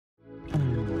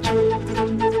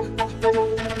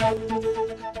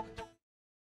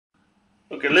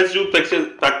Okay, let's do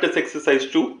practice exercise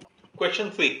 2. Question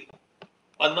 3.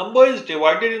 A number is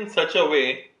divided in such a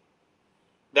way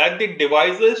that the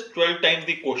divisor is 12 times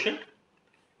the quotient.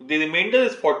 The remainder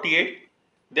is 48.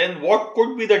 Then what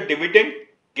could be the dividend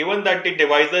given that the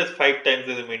divisor is 5 times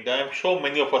the remainder? I am sure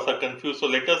many of us are confused. So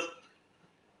let us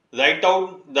write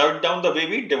down the way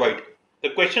we divide.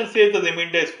 The question says the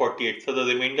remainder is 48. So the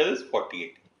remainder is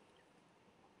 48.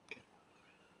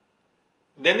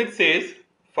 Then it says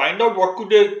find out what could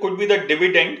be the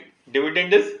dividend.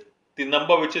 Dividend is the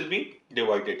number which is being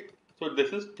divided. So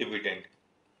this is dividend.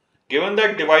 Given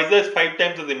that divisor is 5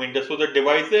 times the remainder, so the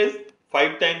divisor is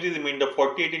 5 times the remainder.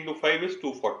 48 into 5 is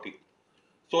 240.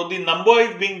 So the number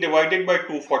is being divided by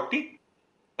 240.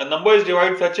 A number is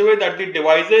divided such a way that the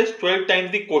divisor is 12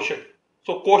 times the quotient.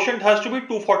 So quotient has to be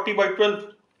 240 by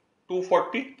 12.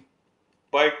 240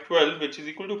 by 12, which is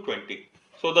equal to 20.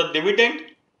 So the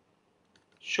dividend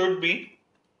should be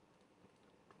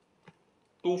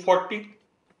 240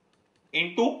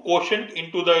 into quotient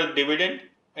into the dividend,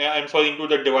 into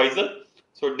the divisor.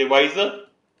 So divisor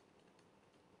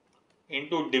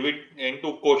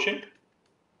into quotient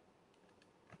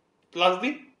plus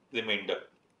the remainder,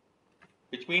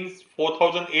 which means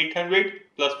 4800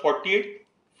 plus 48,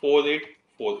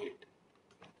 4848.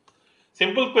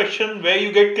 Simple question where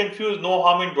you get confused, no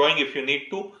harm in drawing if you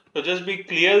need to. So just be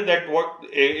clear that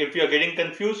if you are getting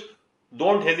confused,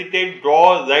 don't hesitate,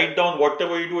 draw, write down,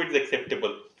 whatever you do, it's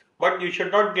acceptable. But you should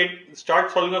not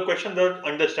start solving a question without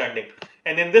understanding.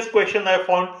 And in this question, I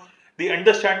found the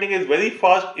understanding is very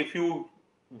fast if you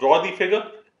draw the figure.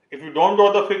 If you don't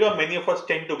draw the figure, many of us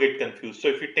tend to get confused. So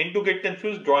if you tend to get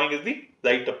confused, drawing is the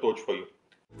right approach for you.